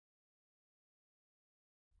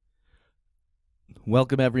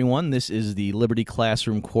Welcome, everyone. This is the Liberty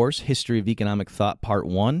Classroom course, History of Economic Thought, Part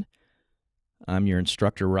 1. I'm your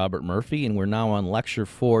instructor, Robert Murphy, and we're now on Lecture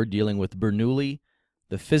 4, dealing with Bernoulli,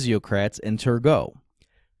 the physiocrats, and turgot.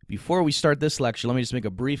 Before we start this lecture, let me just make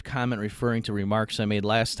a brief comment referring to remarks I made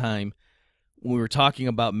last time when we were talking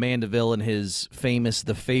about Mandeville and his famous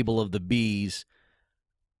The Fable of the Bees.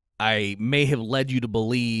 I may have led you to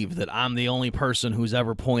believe that I'm the only person who's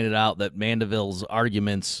ever pointed out that Mandeville's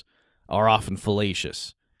arguments are often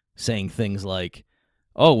fallacious, saying things like,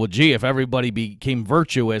 oh, well, gee, if everybody became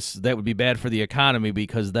virtuous, that would be bad for the economy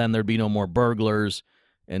because then there'd be no more burglars,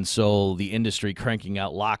 and so the industry cranking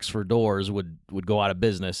out locks for doors would go out of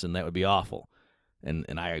business, and that would be awful. And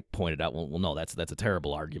I pointed out, well, no, that's a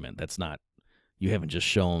terrible argument. That's not, you haven't just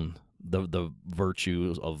shown the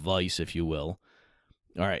virtues of vice, if you will.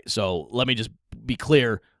 All right, so let me just be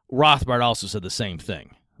clear. Rothbard also said the same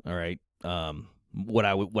thing, all right? What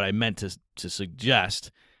I meant to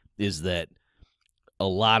suggest is that a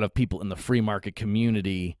lot of people in the free market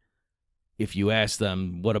community, if you ask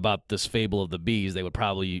them, what about this fable of the bees, they would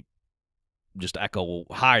probably just echo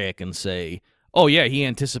Hayek and say, oh, yeah, he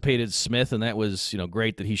anticipated Smith, and that was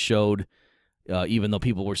great that he showed, even though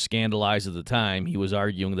people were scandalized at the time, he was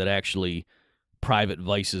arguing that actually private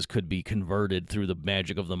vices could be converted through the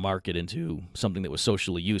magic of the market into something that was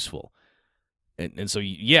socially useful. And so,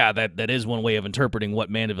 yeah, that is one way of interpreting what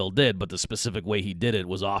Mandeville did, but the specific way he did it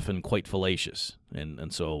was often quite fallacious.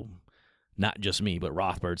 And so not just me, but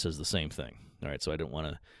Rothbard says the same thing. All right, so I don't want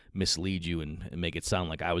to mislead you and make it sound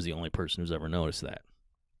like I was the only person who's ever noticed that.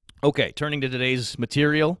 Okay, turning to today's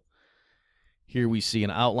material. Here we see an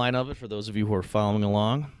outline of it for those of you who are following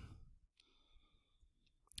along.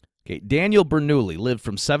 Okay, Daniel Bernoulli lived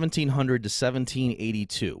from 1700 to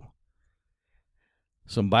 1782.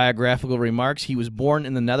 Some biographical remarks. He was born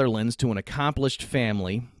in the Netherlands to an accomplished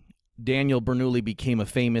family. Daniel Bernoulli became a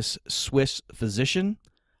famous Swiss physician,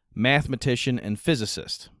 mathematician, and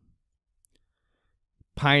physicist.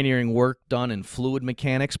 Pioneering work done in fluid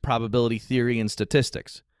mechanics, probability theory, and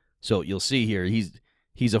statistics. So you'll see here,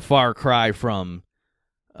 he's a far cry from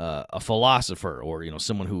a philosopher or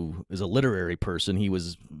someone who is a literary person. He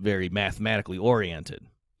was very mathematically oriented.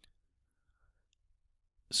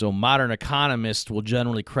 So modern economists will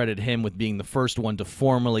generally credit him with being the first one to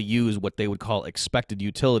formally use what they would call expected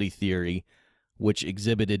utility theory, which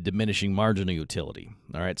exhibited diminishing marginal utility.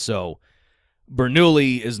 All right, so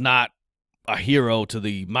Bernoulli is not a hero to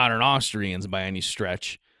the modern Austrians by any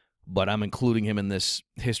stretch, but I'm including him in this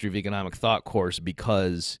History of Economic Thought course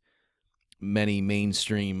because many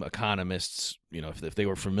mainstream economists, if they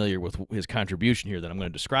were familiar with his contribution here that I'm going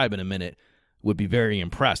to describe in a minute, would be very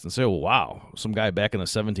impressed and say, oh, wow, some guy back in the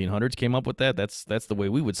 1700s came up with that? That's the way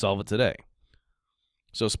we would solve it today.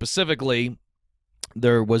 So specifically,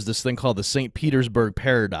 there was this thing called the St. Petersburg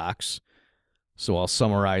paradox. So I'll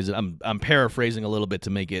summarize it. I'm paraphrasing a little bit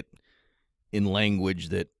to make it in language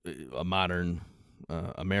that a modern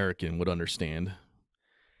American would understand.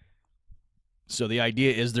 So the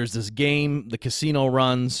idea is there's this game the casino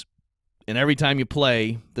runs, and every time you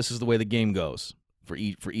play, this is the way the game goes for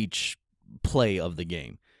each play of the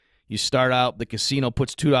game. You start out, the casino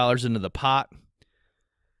puts $2 into the pot,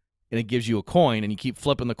 and it gives you a coin, and you keep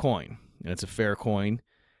flipping the coin, and it's a fair coin.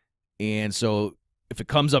 And so if it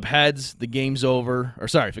comes up heads, the game's over. Or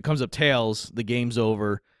sorry, if it comes up tails, the game's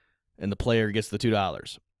over, and the player gets the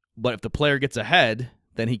 $2. But if the player gets ahead,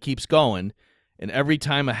 then he keeps going, and every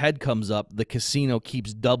time a head comes up, the casino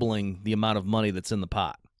keeps doubling the amount of money that's in the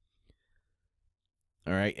pot.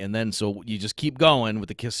 All right, and then so you just keep going with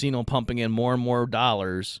the casino pumping in more and more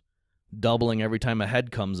dollars, doubling every time a head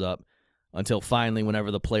comes up, until finally whenever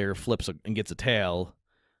the player flips and gets a tail,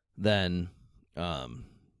 then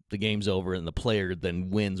the game's over and the player then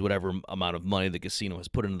wins whatever amount of money the casino has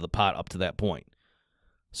put into the pot up to that point.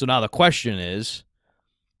 So now the question is,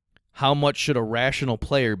 how much should a rational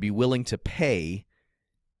player be willing to pay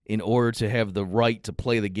in order to have the right to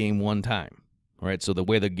play the game one time? All right, so the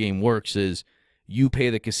way the game works is you pay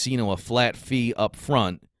the casino a flat fee up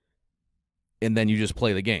front, and then you just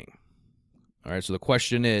play the game. All right, so the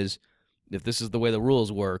question is, if this is the way the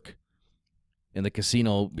rules work, and the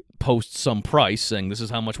casino posts some price saying this is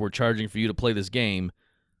how much we're charging for you to play this game,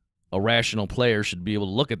 a rational player should be able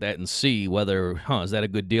to look at that and see whether, is that a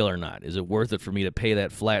good deal or not? Is it worth it for me to pay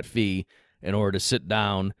that flat fee in order to sit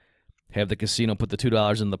down, have the casino put the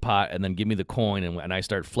 $2 in the pot, and then give me the coin, and I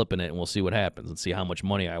start flipping it, and we'll see what happens and see how much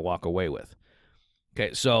money I walk away with.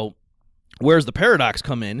 Okay, so where's the paradox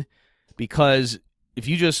come in? Because if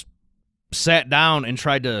you just sat down and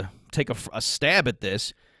tried to take a stab at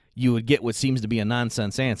this, you would get what seems to be a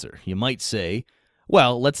nonsense answer. You might say,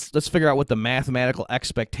 Well, let's figure out what the mathematical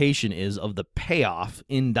expectation is of the payoff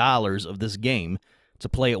in dollars of this game to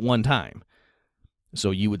play at one time.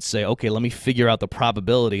 So you would say, okay, let me figure out the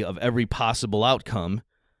probability of every possible outcome,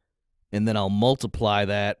 and then I'll multiply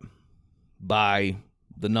that by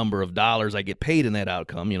the number of dollars I get paid in that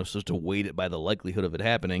outcome, so to weight it by the likelihood of it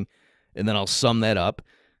happening, and then I'll sum that up,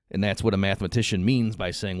 and that's what a mathematician means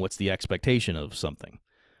by saying what's the expectation of something.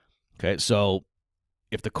 Okay, so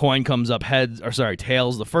if the coin comes up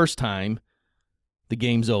tails the first time, the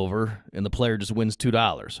game's over, and the player just wins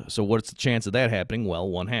 $2. So what's the chance of that happening? Well,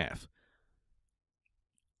 1/2.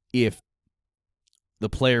 If the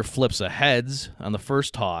player flips a heads on the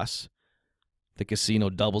first toss, the casino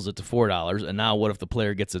doubles it to $4. And now what if the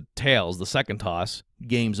player gets a tails the second toss?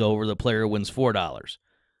 Game's over, the player wins $4.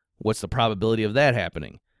 What's the probability of that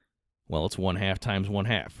happening? Well, it's 1/2 times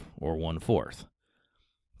 1/2, or 1/4.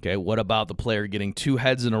 Okay, what about the player getting 2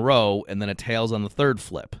 heads in a row and then a tails on the third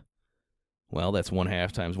flip? Well, that's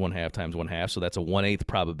 1/2 times 1/2 times 1/2, so that's a 1/8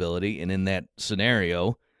 probability. And in that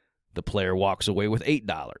scenario, the player walks away with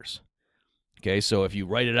 $8. Okay, so if you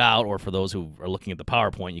write it out, or for those who are looking at the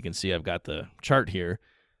PowerPoint, you can see I've got the chart here.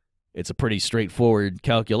 It's a pretty straightforward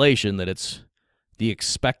calculation that it's the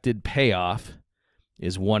expected payoff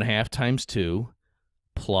is 1/2 times 2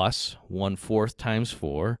 plus 1/4 times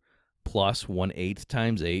 4 plus 1/8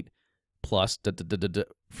 times 8 plus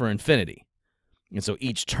for infinity. And so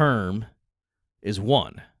each term is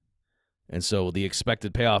 1. And so the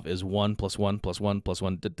expected payoff is 1 plus 1 plus 1 plus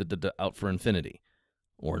 1 out for infinity.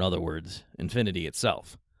 Or in other words, infinity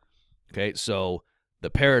itself. Okay, so the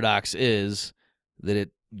paradox is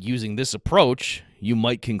that using this approach, you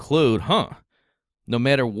might conclude, no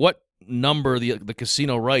matter what number the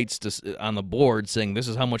casino writes on the board saying this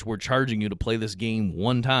is how much we're charging you to play this game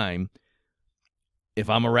one time, if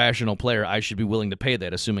I'm a rational player, I should be willing to pay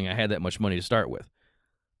that, assuming I had that much money to start with.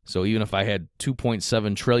 So even if I had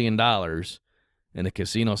 $2.7 trillion and the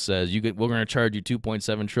casino says we're going to charge you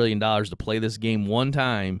 $2.7 trillion to play this game one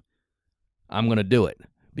time, I'm going to do it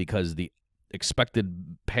because the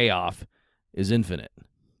expected payoff is infinite.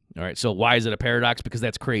 All right, so why is it a paradox? Because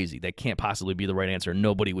that's crazy. That can't possibly be the right answer.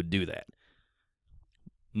 Nobody would do that.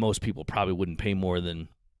 Most people probably wouldn't pay more than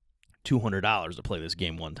 $200 to play this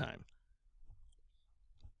game one time.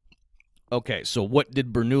 Okay, so what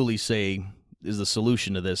did Bernoulli say is the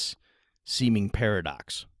solution to this seeming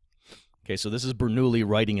paradox? Okay, so this is Bernoulli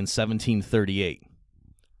writing in 1738.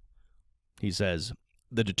 He says,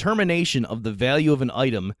 "The determination of the value of an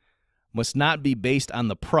item must not be based on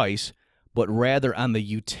the price, but rather on the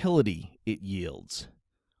utility it yields.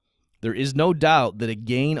 There is no doubt that a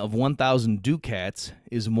gain of 1,000 ducats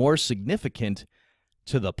is more significant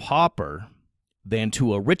to the pauper than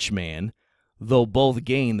to a rich man, though both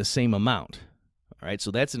gain the same amount." All right,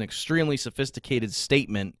 so that's an extremely sophisticated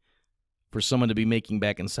statement for someone to be making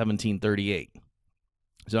back in 1738.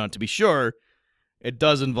 So to be sure, it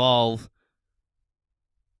does involve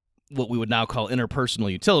what we would now call interpersonal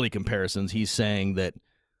utility comparisons. He's saying that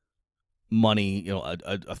money,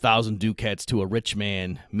 a 1,000 ducats to a rich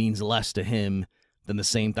man means less to him than the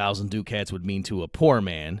same 1,000 ducats would mean to a poor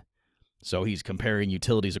man. So he's comparing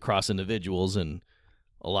utilities across individuals, and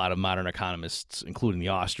a lot of modern economists, including the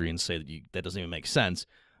Austrians, say that that doesn't even make sense.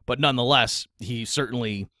 But nonetheless, he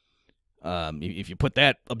certainly, if you put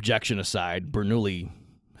that objection aside, Bernoulli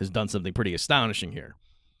has done something pretty astonishing here.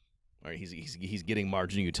 All right, he's getting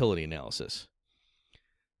marginal utility analysis.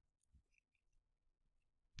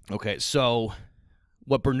 Okay, so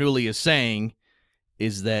what Bernoulli is saying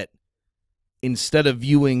is that instead of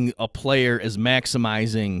viewing a player as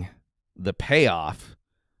maximizing the payoff,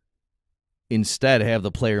 instead have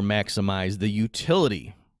the player maximize the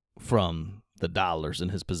utility from the dollars in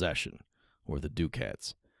his possession, or the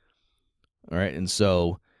ducats. All right, and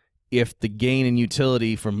so if the gain in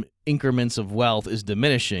utility from increments of wealth is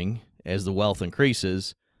diminishing as the wealth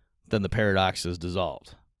increases, then the paradox is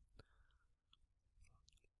dissolved.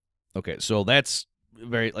 Okay, so that's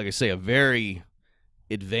very, like I say, a very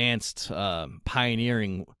advanced,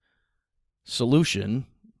 pioneering solution,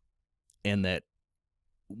 and that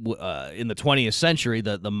in the 20th century,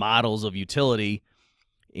 the models of utility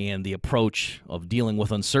and the approach of dealing with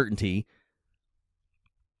uncertainty,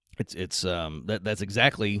 that's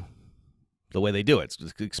exactly the way they do it.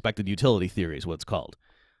 It's expected utility theory is what it's called.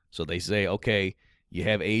 So they say, okay, you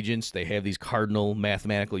have agents, they have these cardinal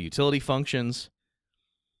mathematical utility functions.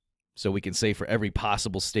 So we can say for every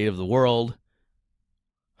possible state of the world,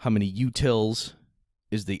 how many utils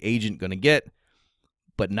is the agent going to get?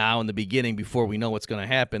 But now in the beginning, before we know what's going to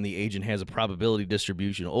happen, the agent has a probability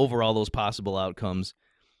distribution over all those possible outcomes,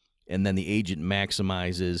 and then the agent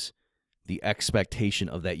maximizes the expectation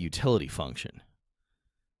of that utility function.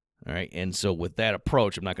 All right, and so with that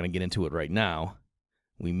approach, I'm not going to get into it right now.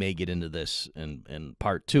 We may get into this in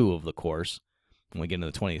part 2 of the course when we get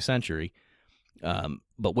into the 20th century.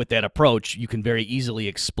 But with that approach, you can very easily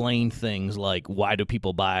explain things like, why do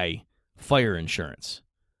people buy fire insurance?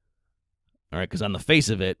 All right, because on the face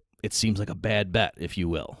of it, it seems like a bad bet, if you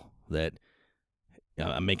will. That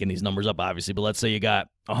I'm making these numbers up, obviously, but let's say you got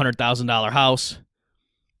a $100,000 house,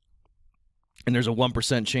 and there's a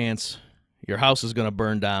 1% chance your house is going to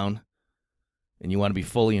burn down, and you want to be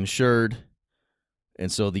fully insured,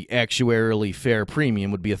 and so the actuarially fair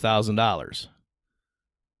premium would be $1,000.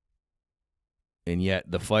 And yet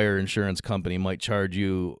the fire insurance company might charge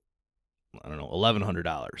you, I don't know,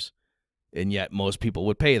 $1,100. And yet most people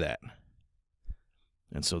would pay that.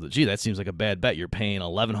 And so, gee, that seems like a bad bet. You're paying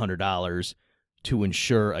 $1,100 to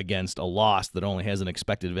insure against a loss that only has an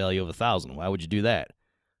expected value of $1,000. Why would you do that?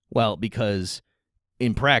 Well, because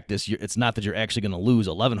in practice, it's not that you're actually going to lose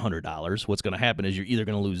 $1,100. What's going to happen is you're either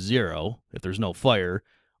going to lose $0 if there's no fire,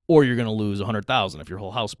 or you're going to lose $100,000 if your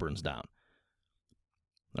whole house burns down.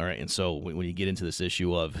 All right, and so when you get into this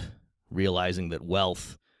issue of realizing that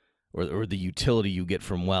wealth or the utility you get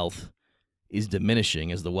from wealth is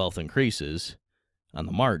diminishing as the wealth increases on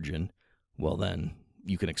the margin, well, then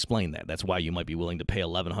you can explain that. That's why you might be willing to pay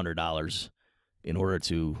 $1,100 in order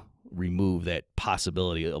to remove that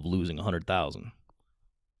possibility of losing $100,000.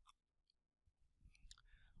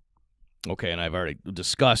 Okay, and I've already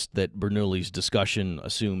discussed that Bernoulli's discussion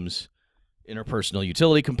assumes interpersonal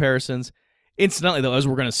utility comparisons. Incidentally, though, as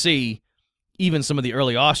we're going to see, even some of the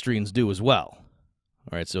early Austrians do as well.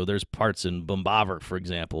 All right, so there's parts in Bumbaver, for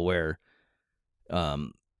example, where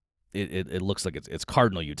it looks like it's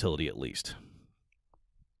cardinal utility at least.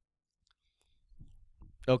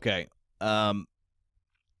 Okay. Another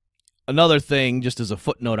thing, just as a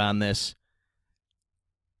footnote on this,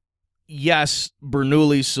 yes,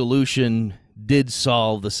 Bernoulli's solution did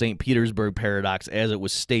solve the St. Petersburg paradox as it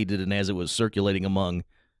was stated and as it was circulating among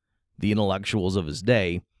the intellectuals of his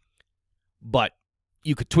day, but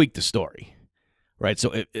you could tweak the story, right?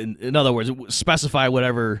 So in other words, specify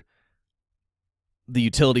whatever the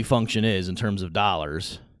utility function is in terms of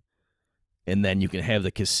dollars, and then you can have the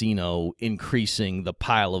casino increasing the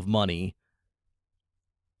pile of money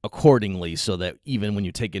accordingly, so that even when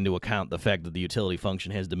you take into account the fact that the utility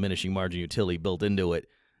function has diminishing margin utility built into it,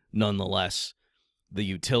 nonetheless, the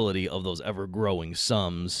utility of those ever-growing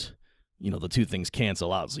sums, the two things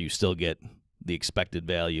cancel out, so you still get the expected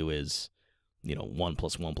value is, 1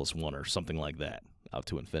 + 1 + 1 or something like that, out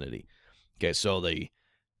to infinity. Okay, so the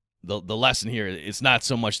lesson here, it's not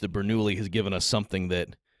so much that Bernoulli has given us something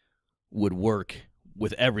that would work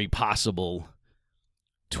with every possible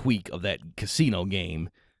tweak of that casino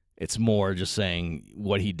game. It's more just saying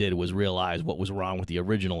what he did was realize what was wrong with the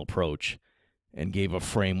original approach and gave a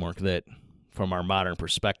framework that, from our modern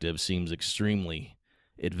perspective, seems extremely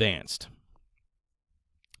advanced.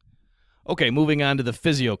 Okay, moving on to the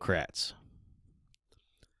physiocrats.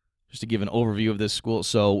 Just to give an overview of this school.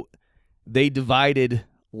 So they divided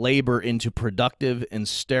labor into productive and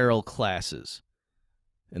sterile classes.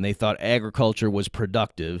 And they thought agriculture was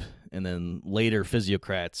productive, and then later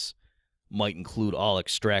physiocrats might include all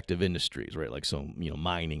extractive industries, right? Like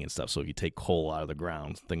mining and stuff. So if you take coal out of the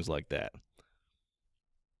ground, things like that.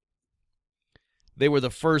 They were the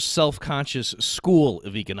first self-conscious school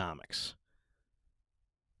of economics.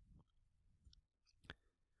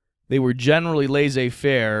 They were generally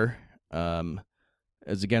laissez-faire,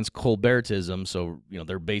 as against Colbertism. So,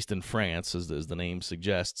 they're based in France, as the name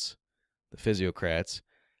suggests, the physiocrats.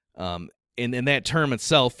 And in that term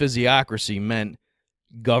itself, physiocracy meant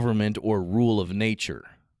government or rule of nature.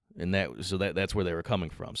 And that's where they were coming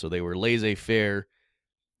from. So they were laissez-faire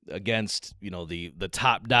against, the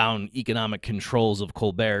top-down economic controls of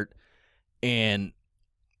Colbert. And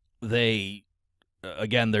they,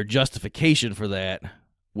 again, their justification for that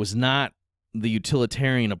was not the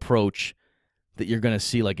utilitarian approach that you're going to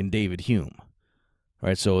see like in David Hume.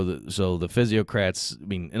 Right, so the physiocrats,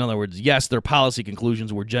 in other words, yes, their policy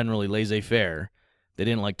conclusions were generally laissez-faire. They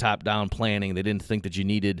didn't like top-down planning. They didn't think that you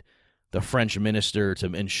needed the French minister to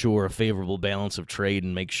ensure a favorable balance of trade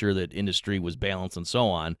and make sure that industry was balanced and so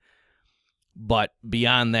on. But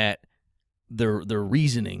beyond that, their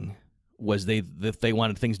reasoning was that they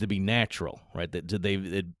wanted things to be natural, right?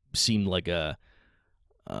 It seemed like a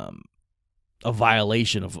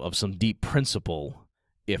violation of some deep principle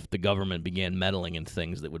if the government began meddling in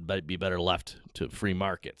things that would be better left to free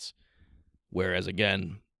markets. Whereas,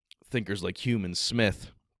 again, thinkers like Hume and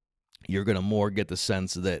Smith, you're going to more get the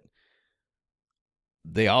sense that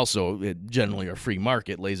they also generally are free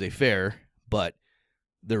market, laissez-faire, but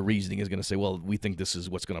their reasoning is going to say, well, we think this is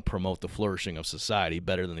what's going to promote the flourishing of society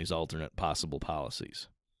better than these alternate possible policies.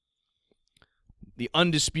 The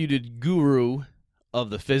undisputed guru of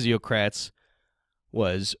the physiocrats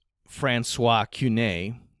was Francois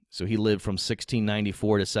Cunet. So he lived from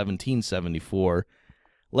 1694 to 1774.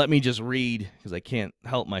 Let me just read, because I can't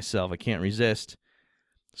help myself. I can't resist.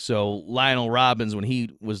 So Lionel Robbins, when he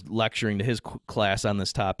was lecturing to his class on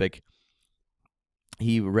this topic,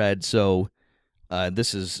 he read,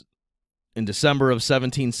 this is in December of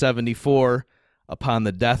 1774, upon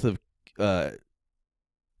the death of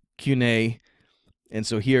Cunet. And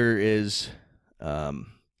so here is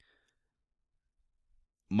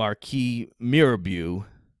Marquis Mirabeau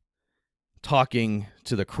talking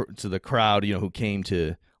to the crowd, who came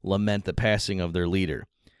to lament the passing of their leader.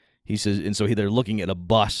 He says, and so they're looking at a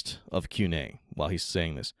bust of Cunet while he's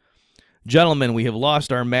saying this. Gentlemen, we have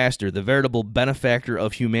lost our master, the veritable benefactor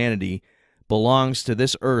of humanity, belongs to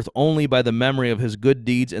this earth only by the memory of his good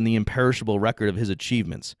deeds and the imperishable record of his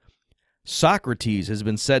achievements. Socrates has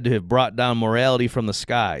been said to have brought down morality from the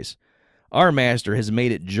skies. Our master has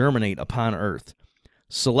made it germinate upon earth.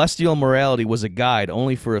 Celestial morality was a guide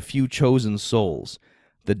only for a few chosen souls.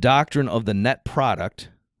 The doctrine of the net product,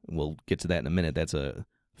 we'll get to that in a minute, that's a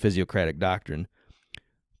physiocratic doctrine,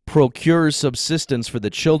 procures subsistence for the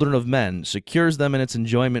children of men, secures them in its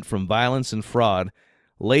enjoyment from violence and fraud,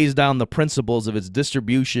 lays down the principles of its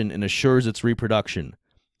distribution, and assures its reproduction.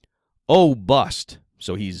 O bust,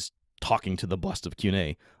 so he's talking to the bust of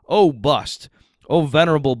Cunet, O bust, O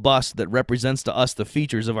venerable bust that represents to us the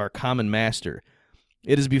features of our common master.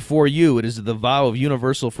 It is before you, it is the vow of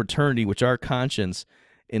universal fraternity which our conscience,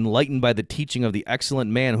 enlightened by the teaching of the excellent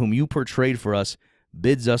man whom you portrayed for us,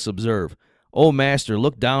 bids us observe. O Master,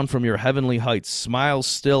 look down from your heavenly heights, smile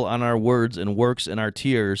still on our words and works and our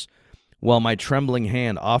tears, while my trembling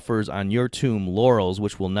hand offers on your tomb laurels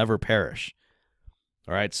which will never perish.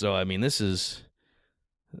 All right, so,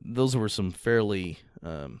 those were some fairly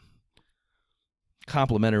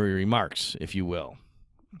complimentary remarks, if you will.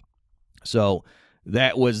 So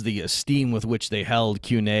that was the esteem with which they held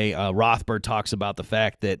Cunet. Rothbard talks about the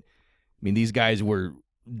fact that, these guys were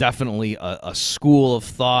definitely a school of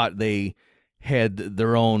thought. They had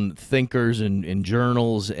their own thinkers and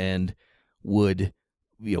journals and would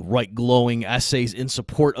write glowing essays in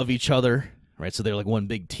support of each other, right? So they're like one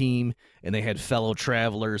big team, and they had fellow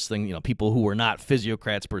travelers, people who were not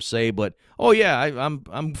physiocrats per se, but, oh yeah,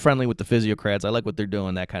 I'm friendly with the physiocrats. I like what they're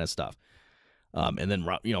doing, that kind of stuff. And then,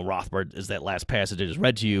 Rothbard, as that last passage I just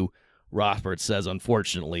read to you, Rothbard says,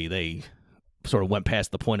 unfortunately, they sort of went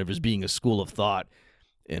past the point of just being a school of thought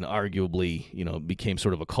and arguably, became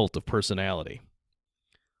sort of a cult of personality.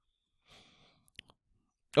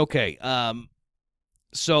 Okay,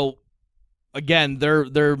 so, again,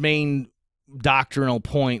 their main doctrinal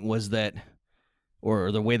point was that,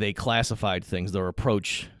 or the way they classified things, their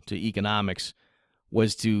approach to economics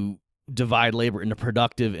was to divide labor into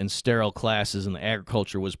productive and sterile classes, and the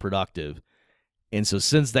agriculture was productive. And so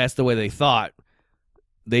since that's the way they thought,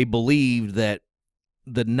 they believed that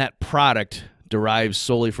the net product derives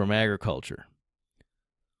solely from agriculture.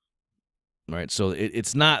 Right? So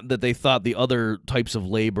it's not that they thought the other types of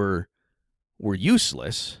labor were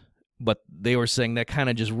useless, but they were saying that kind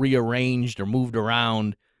of just rearranged or moved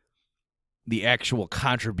around the actual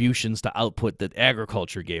contributions to output that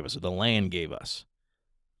agriculture gave us, or the land gave us.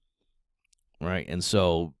 Right? And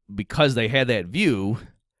so because they had that view,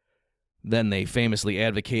 then they famously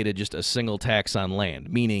advocated just a single tax on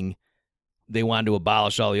land, meaning they wanted to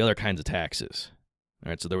abolish all the other kinds of taxes.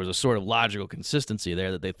 All right? So there was a sort of logical consistency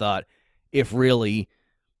there that they thought, if really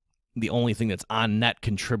the only thing that's on net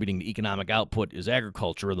contributing to economic output is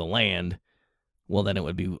agriculture or the land, well, then it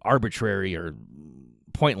would be arbitrary or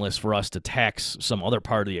pointless for us to tax some other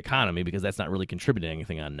part of the economy because that's not really contributing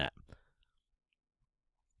anything on net.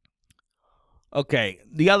 Okay,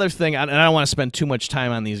 the other thing, and I don't want to spend too much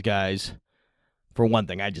time on these guys. For one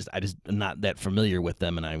thing, I just am not that familiar with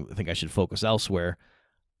them, and I think I should focus elsewhere.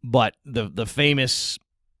 But the famous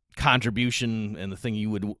contribution and the thing you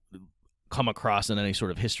would come across in any sort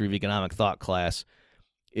of history of economic thought class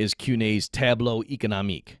is Cunet's Tableau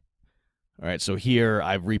Économique. All right, so here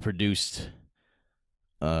I've reproduced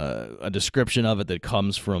a description of it that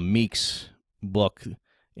comes from Meek's book,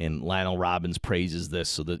 and Lionel Robbins praises this,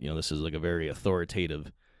 so that this is like a very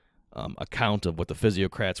authoritative account of what the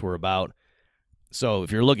physiocrats were about. So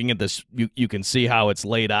if you're looking at this, you can see how it's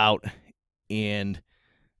laid out, and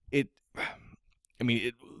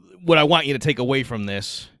what I want you to take away from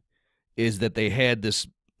this is that they had this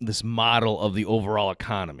model of the overall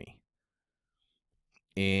economy.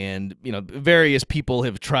 And, various people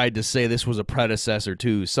have tried to say this was a predecessor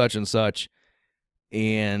to such and such.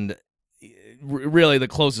 And really the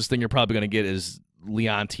closest thing you're probably going to get is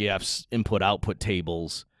Leontief's input-output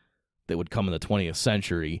tables that would come in the 20th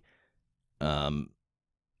century.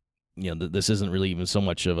 This isn't really even so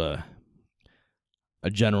much of a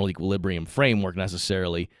general equilibrium framework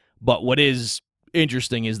necessarily. But what is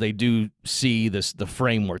interesting is they do see the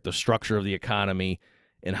framework, the structure of the economy,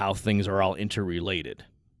 and how things are all interrelated.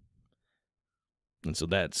 And so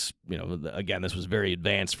that's, again, this was very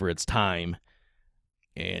advanced for its time.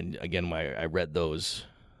 And again, when I read those,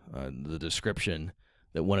 the description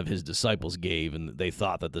that one of his disciples gave, and they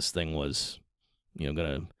thought that this thing was,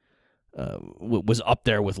 was up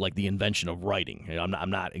there with like the invention of writing.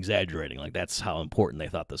 I'm not exaggerating. Like, that's how important they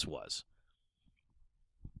thought this was.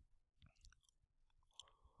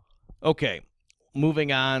 Okay,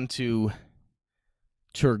 moving on to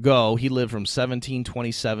Turgot. He lived from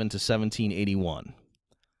 1727 to 1781.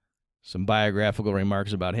 Some biographical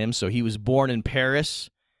remarks about him. So he was born in Paris.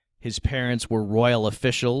 His parents were royal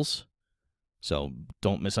officials. So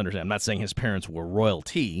don't misunderstand. I'm not saying his parents were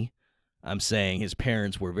royalty. I'm saying his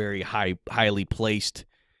parents were very highly placed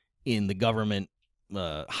in the government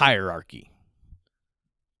hierarchy.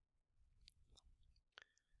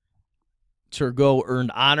 Turgot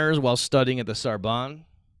earned honors while studying at the Sorbonne.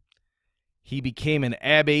 He became an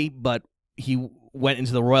abbé, but he went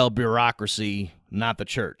into the royal bureaucracy, not the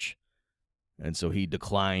church. And so he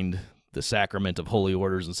declined the sacrament of holy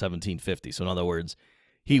orders in 1750. So in other words,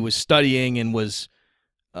 he was studying and was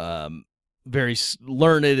very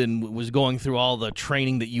learned and was going through all the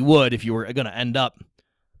training that you would if you were going to end up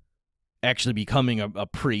actually becoming a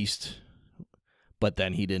priest. But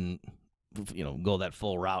then he didn't, go that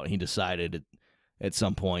full route. He decided at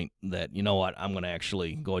some point that, you know what, I'm going to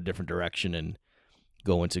actually go a different direction and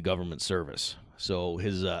go into government service. So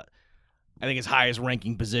his, I think his highest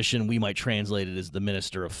ranking position, we might translate it as the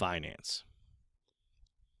Minister of Finance.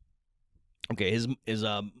 Okay, his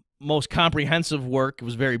most comprehensive work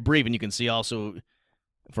was very brief, and you can see also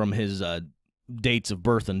from his dates of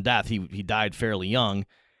birth and death, he died fairly young,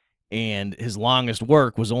 and his longest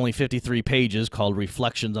work was only 53 pages, called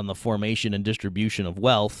Reflections on the Formation and Distribution of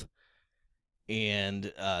Wealth,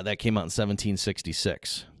 and that came out in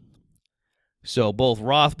 1766. So both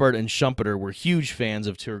Rothbard and Schumpeter were huge fans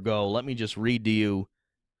of Turgot. Let me just read to you.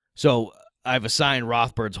 So I've assigned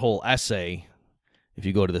Rothbard's whole essay. If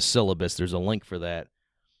you go to the syllabus, there's a link for that.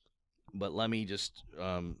 But let me just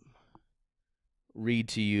read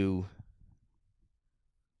to you.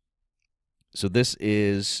 So this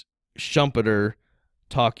is Schumpeter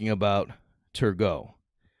talking about Turgot.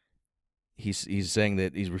 He's saying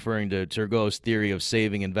that he's referring to Turgot's theory of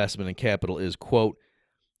saving, investment, and capital is, quote,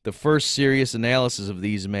 the first serious analysis of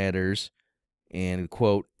these matters, and,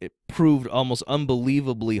 quote, it proved almost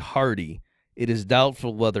unbelievably hardy. It is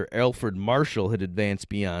doubtful whether Alfred Marshall had advanced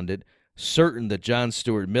beyond it, certain that John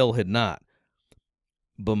Stuart Mill had not.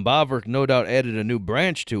 Bumbaverk no doubt added a new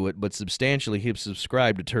branch to it, but substantially he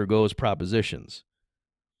subscribed to Turgot's propositions.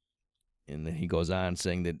 And then he goes on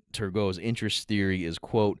saying that Turgot's interest theory is,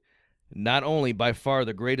 quote, not only by far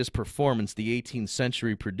the greatest performance the 18th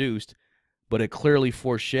century produced, but it clearly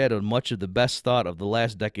foreshadowed much of the best thought of the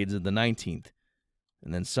last decades of the 19th.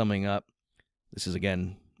 And then summing up, this is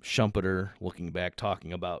again Schumpeter looking back,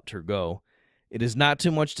 talking about Turgot. It is not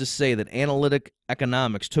too much to say that analytic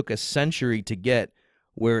economics took a century to get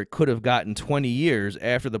where it could have gotten 20 years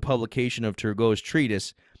after the publication of Turgot's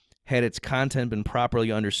treatise, had its content been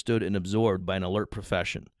properly understood and absorbed by an alert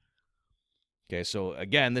profession. Okay, so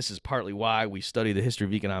again, this is partly why we study the history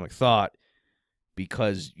of economic thought,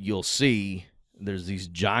 because you'll see there's these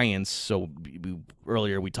giants. So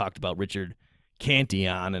earlier we talked about Richard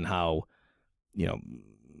Cantillon and how,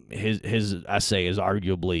 his essay is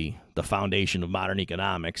arguably the foundation of modern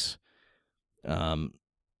economics,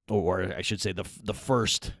 or I should say the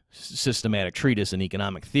first systematic treatise in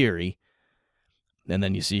economic theory. And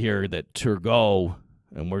then you see here that Turgot,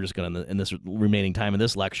 and we're just going to, in this remaining time in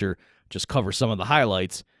this lecture, just cover some of the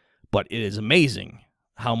highlights, but it is amazing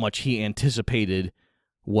how much he anticipated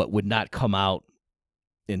what would not come out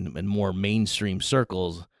in more mainstream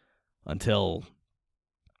circles until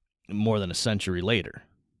more than a century later,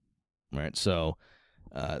 right? So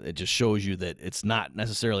it just shows you that it's not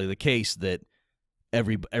necessarily the case that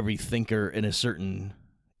every thinker in a certain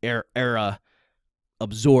era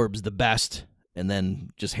absorbs the best and then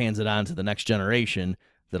just hands it on to the next generation,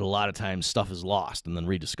 that a lot of times stuff is lost and then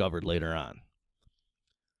rediscovered later on.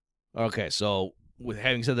 Okay, so with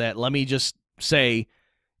having said that, let me just say,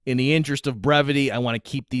 in the interest of brevity, I want to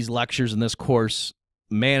keep these lectures in this course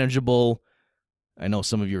manageable. I know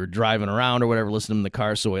some of you are driving around or whatever, listening in the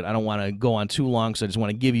car, so I don't want to go on too long, so I just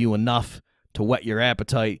want to give you enough to whet your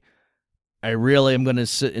appetite. I really am going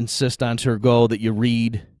to insist on Turgot that you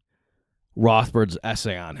read Rothbard's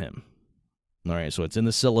essay on him. All right, so it's in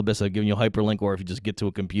the syllabus. I've given you a hyperlink, or if you just get to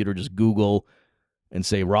a computer, just Google and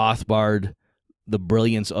say Rothbard, The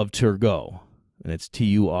Brilliance of Turgot, and it's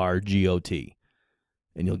Turgot.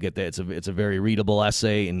 And you'll get that. It's a very readable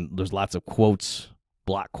essay, and there's lots of quotes,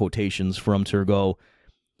 block quotations from Turgot.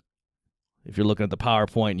 If you're looking at the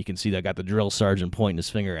PowerPoint, you can see that I got the drill sergeant pointing his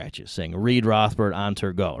finger at you, saying, read Rothbard on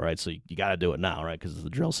Turgot, right? So you got to do it now, right, because it's the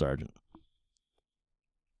drill sergeant.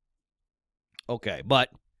 Okay, but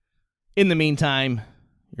in the meantime,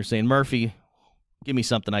 you're saying, Murphy, give me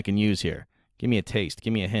something I can use here. Give me a taste.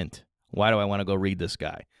 Give me a hint. Why do I want to go read this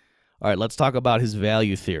guy? All right, let's talk about his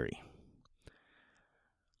value theory.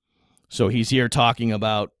 So he's here talking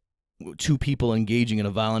about two people engaging in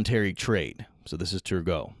a voluntary trade. So this is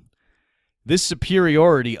Turgot. This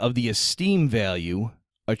superiority of the esteem value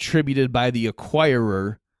attributed by the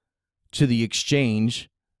acquirer to the exchange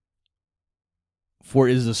for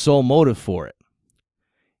is the sole motive for it.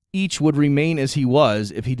 Each would remain as he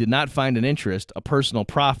was if he did not find an interest, a personal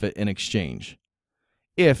profit in exchange.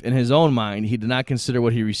 If, in his own mind, he did not consider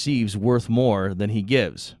what he receives worth more than he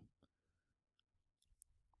gives.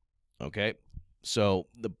 Okay, so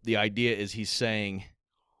the idea is he's saying,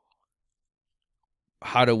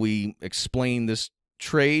 how do we explain this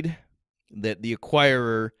trade? That the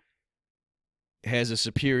acquirer has a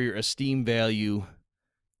superior esteem value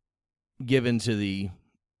given to the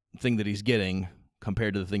thing that he's getting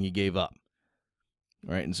compared to the thing he gave up.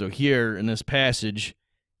 All right, and so here in this passage,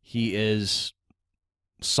 he is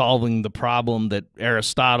solving the problem that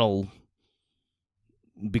Aristotle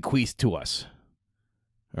bequeathed to us.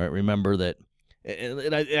 All right, remember that,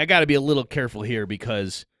 and I got to be a little careful here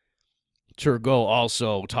because Turgot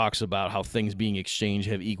also talks about how things being exchanged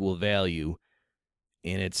have equal value,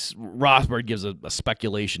 and Rothbard gives a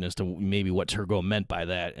speculation as to maybe what Turgot meant by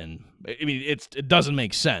that, and I mean it doesn't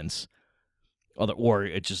make sense, or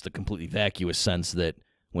it's just a completely vacuous sense that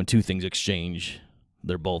when two things exchange,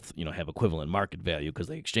 they're both have equivalent market value because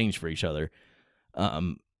they exchange for each other.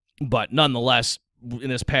 But nonetheless, in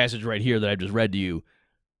this passage right here that I just read to you,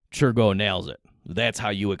 Turgot nails it. That's how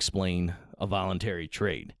you explain a voluntary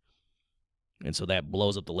trade. And so that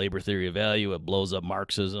blows up the labor theory of value. It blows up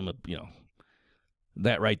Marxism,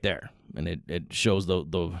 that right there. And it shows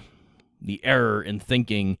the error in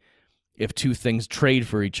thinking if two things trade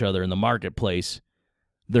for each other in the marketplace,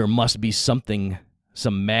 there must be something,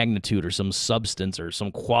 some magnitude or some substance or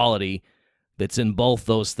some quality that's in both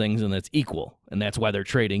those things and that's equal. And that's why they're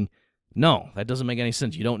trading. No, that doesn't make any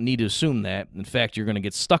sense. You don't need to assume that. In fact, you're going to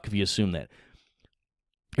get stuck if you assume that.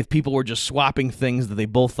 If people were just swapping things that they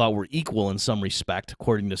both thought were equal in some respect,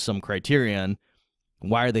 according to some criterion,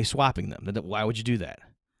 why are they swapping them? Why would you do that?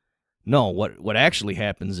 No, what actually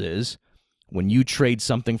happens is when you trade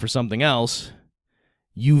something for something else,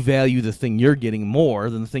 you value the thing you're getting more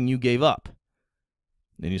than the thing you gave up.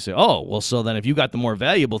 Then you say, oh, well, so then if you got the more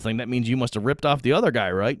valuable thing, that means you must have ripped off the other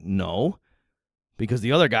guy, right? No, because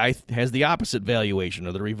the other guy has the opposite valuation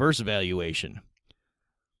or the reverse valuation.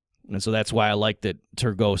 And so that's why I like that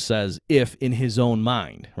Turgot says, if in his own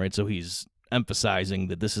mind, right? So he's emphasizing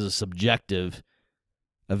that this is a subjective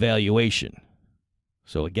evaluation.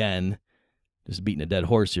 So again, just beating a dead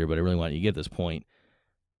horse here, but I really want you to get this point.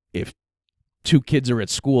 If two kids are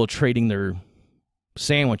at school trading their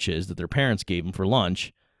sandwiches that their parents gave them for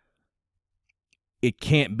lunch, it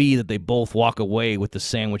can't be that they both walk away with the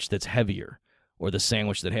sandwich that's heavier or the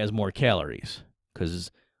sandwich that has more calories,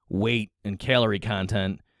 because weight and calorie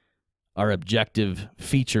content are objective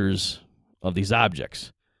features of these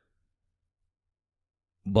objects.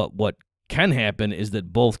 But what can happen is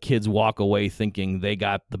that both kids walk away thinking they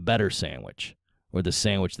got the better sandwich or the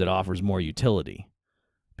sandwich that offers more utility,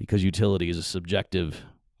 because utility is a subjective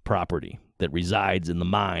property that resides in the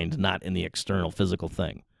mind, not in the external physical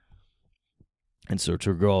thing. And so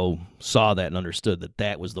Turgot saw that and understood that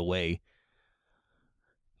that was the way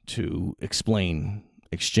to explain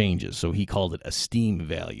exchanges. So he called it esteem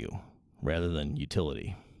value rather than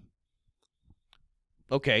utility.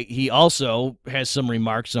 Okay, he also has some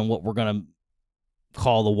remarks on what we're going to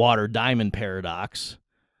call the water diamond paradox.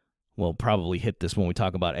 We'll probably hit this when we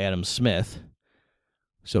talk about Adam Smith.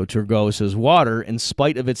 So Turgot says, water, in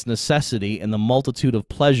spite of its necessity and the multitude of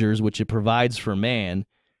pleasures which it provides for man,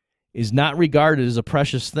 is not regarded as a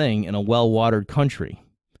precious thing in a well-watered country.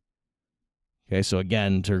 Okay, so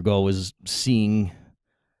again, Turgot is seeing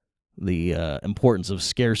the importance of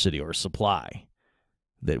scarcity or supply.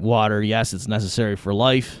 That water, yes, it's necessary for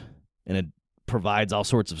life, and it provides all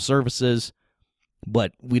sorts of services,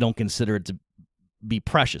 but we don't consider it to be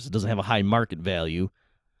precious. It doesn't have a high market value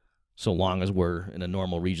so long as we're in a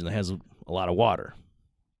normal region that has a lot of water.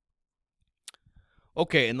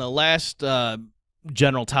 Okay, and the last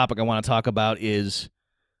general topic I want to talk about is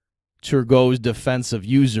Turgot's defense of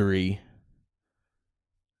usury.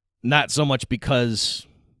 Not so much because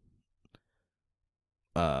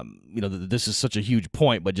this is such a huge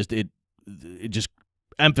point, but just it just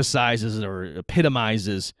emphasizes or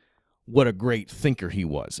epitomizes what a great thinker he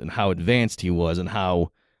was and how advanced he was, and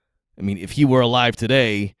how, I mean, if he were alive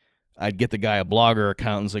today, I'd get the guy a Blogger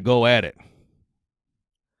account and say, go at it.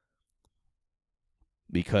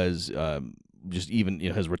 Because just even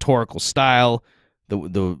his rhetorical style,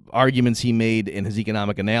 the arguments he made in his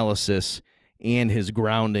economic analysis, and his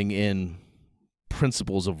grounding in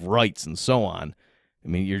principles of rights and so on. I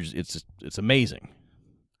mean, it's amazing.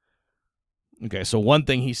 Okay, so one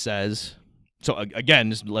thing he says, so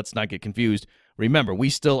again, just let's not get confused. Remember,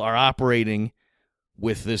 we still are operating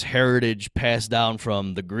with this heritage passed down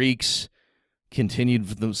from the Greeks, continued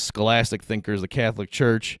from the scholastic thinkers, the Catholic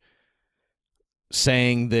Church,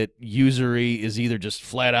 saying that usury is either just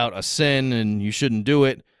flat out a sin and you shouldn't do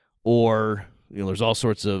it, or there's all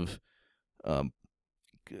sorts of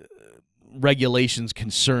regulations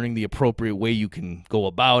concerning the appropriate way you can go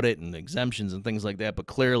about it and exemptions and things like that. But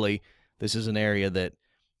clearly, this is an area that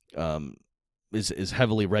is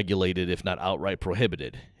heavily regulated, if not outright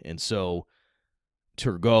prohibited. And so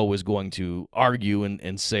Turgot was going to argue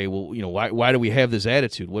and say, well, why do we have this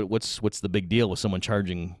attitude? What's the big deal with someone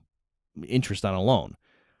charging interest on a loan?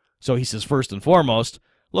 So he says, first and foremost,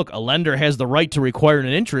 look, a lender has the right to require an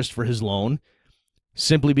interest for his loan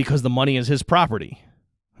simply because the money is his property.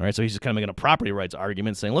 All right, so he's just kind of making a property rights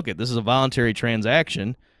argument, saying, look, this is a voluntary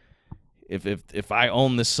transaction. If I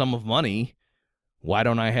own this sum of money, why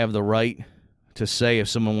don't I have the right to say, if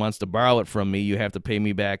someone wants to borrow it from me, you have to pay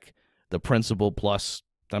me back the principal plus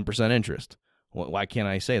 10% interest? Why can't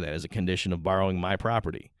I say that as a condition of borrowing my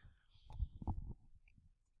property?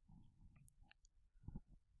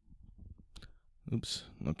 Oops.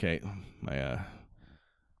 Okay. My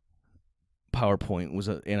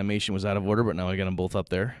PowerPoint animation was out of order, but now I got them both up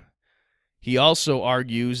there. He also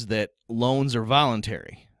argues that loans are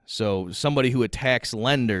voluntary. So somebody who attacks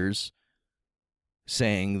lenders,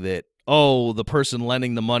 saying that, oh, the person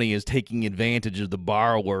lending the money is taking advantage of the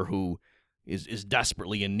borrower who is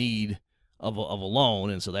desperately in need of a loan,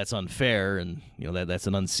 and so that's unfair, and that's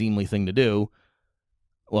an unseemly thing to do.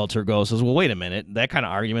 Well, Turgot says, well, wait a minute. That kind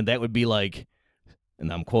of argument, that would be like,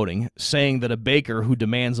 and I'm quoting, saying that a baker who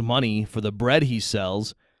demands money for the bread he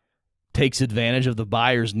sells takes advantage of the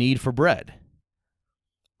buyer's need for bread.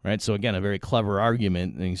 Right? So again, a very clever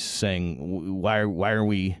argument. And he's saying, why are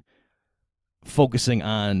we focusing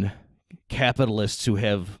on capitalists who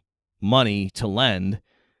have money to lend,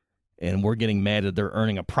 and we're getting mad that they're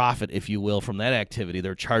earning a profit, if you will, from that activity?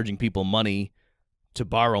 They're charging people money to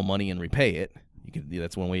borrow money and repay it.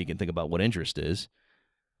 That's one way you can think about what interest is.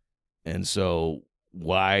 And so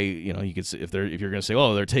why, you could say, if you're going to say,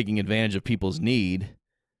 oh, they're taking advantage of people's need,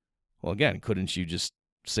 well, again, couldn't you just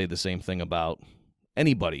say the same thing about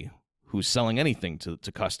anybody who's selling anything to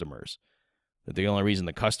customers? That the only reason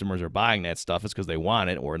the customers are buying that stuff is because they want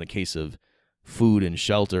it, or in the case of food and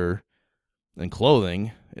shelter and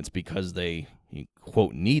clothing, it's because they,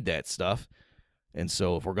 quote, need that stuff. And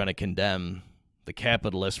so if we're going to condemn the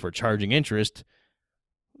capitalists for charging interest,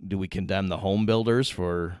 do we condemn the home builders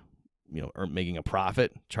for making a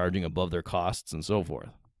profit, charging above their costs, and so forth?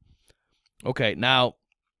 Okay, now,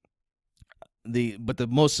 the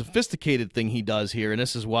most sophisticated thing he does here, and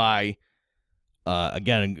this is why,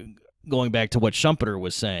 again, going back to what Schumpeter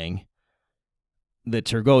was saying, that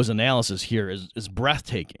Turgot's analysis here is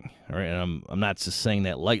breathtaking. All right, and I'm not just saying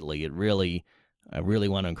that lightly. I really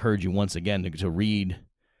want to encourage you once again to read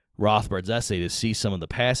Rothbard's essay to see some of the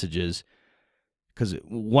passages, because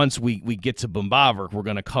once we get to Böhm-Bawerk, we're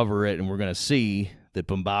going to cover it, and we're going to see that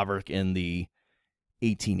Böhm-Bawerk in the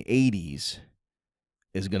 1880s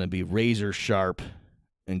is going to be razor sharp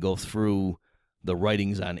and go through the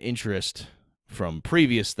writings on interest from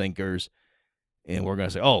previous thinkers, and we're going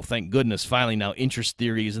to say, oh, thank goodness, finally now interest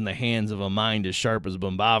theory is in the hands of a mind as sharp as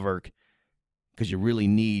Böhm-Bawerk, because you really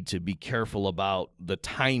need to be careful about the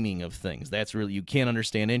timing of things. That's really, you can't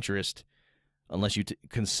understand interest unless you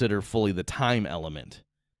consider fully the time element.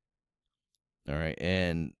 All right,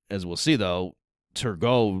 and as we'll see, though,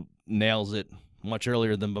 Turgot nails it much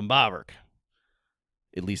earlier than Böhm-Bawerk,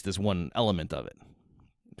 at least this one element of it.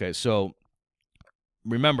 Okay, so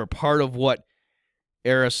remember, part of what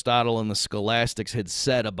Aristotle and the scholastics had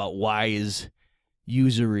said about why is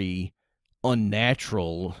usury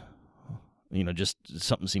unnatural, just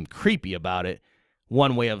something seemed creepy about it.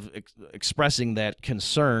 One way of expressing that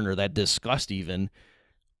concern or that disgust even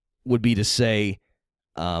would be to say,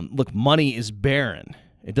 look, money is barren.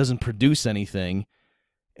 It doesn't produce anything.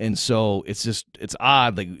 And so it's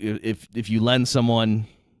odd. Like if you lend someone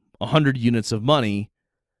 100 units of money,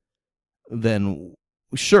 then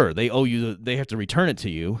sure, they owe you, they have to return it to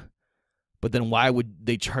you. But then why would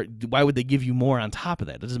they give you more on top of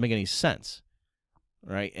that? That doesn't make any sense.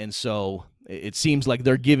 Right? And so it seems like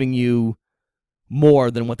they're giving you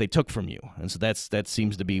more than what they took from you. And so that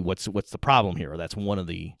seems to be what's the problem here. Or that's one of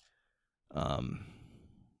the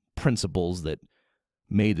principles that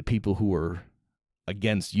made the people who were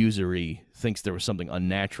against usury thinks there was something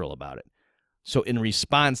unnatural about it. So in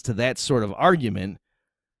response to that sort of argument,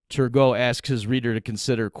 Turgot asks his reader to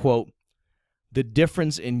consider, quote, the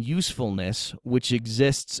difference in usefulness which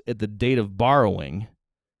exists at the date of borrowing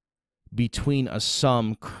between a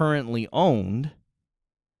sum currently owned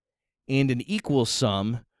and an equal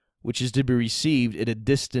sum which is to be received at a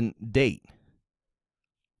distant date.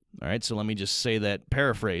 All right, so let me just say that,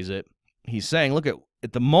 paraphrase it. He's saying, look,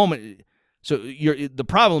 at the moment, so the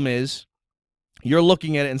problem is you're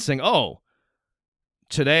looking at it and saying, oh,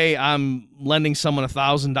 today I'm lending someone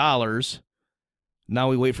 $1,000. Now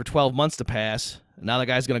we wait for 12 months to pass. Now the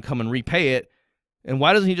guy's going to come and repay it. And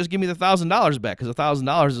why doesn't he just give me the $1,000 back? Because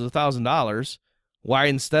 $1,000 is $1,000. Why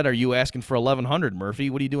instead are you asking for $1,100, Murphy?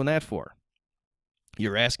 What are you doing that for?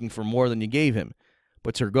 You're asking for more than you gave him.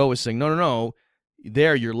 But Turgot is saying, no.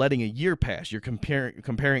 There, you're letting a year pass. You're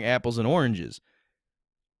comparing apples and oranges.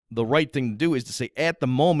 The right thing to do is to say, at the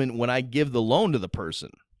moment when I give the loan to the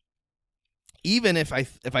person, even if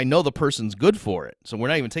I know the person's good for it, so we're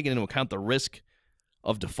not even taking into account the risk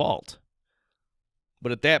of default.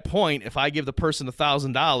 But at that point, if I give the person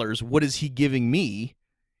 $1,000, what is he giving me?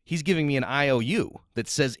 He's giving me an IOU that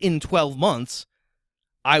says in 12 months,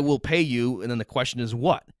 I will pay you, and then the question is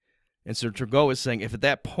what? And so Turgot is saying, if at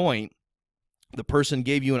that point, the person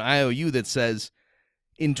gave you an IOU that says,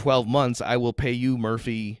 in 12 months, I will pay you,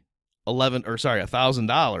 Murphy,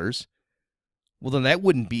 $1,000, well, then that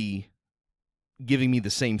wouldn't be giving me the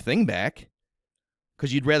same thing back,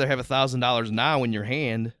 because you'd rather have $1,000 now in your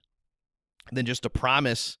hand than just a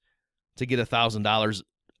promise to get $1,000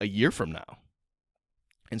 a year from now.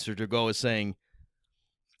 And so Turgot is saying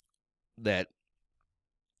that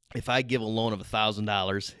if I give a loan of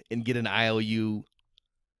 $1,000 and get an IOU,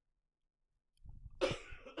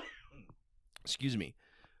 excuse me,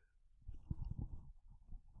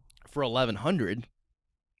 for $1,100,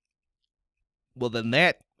 well, then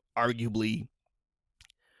that arguably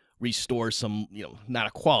restores some, not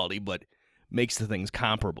equality, but makes the things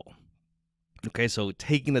comparable. Okay, so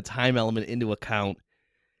taking the time element into account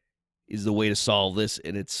is the way to solve this,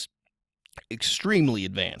 and it's extremely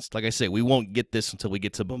advanced. Like I say, we won't get this until we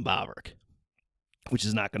get to Bombaveric, which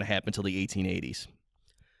is not going to happen until the 1880s.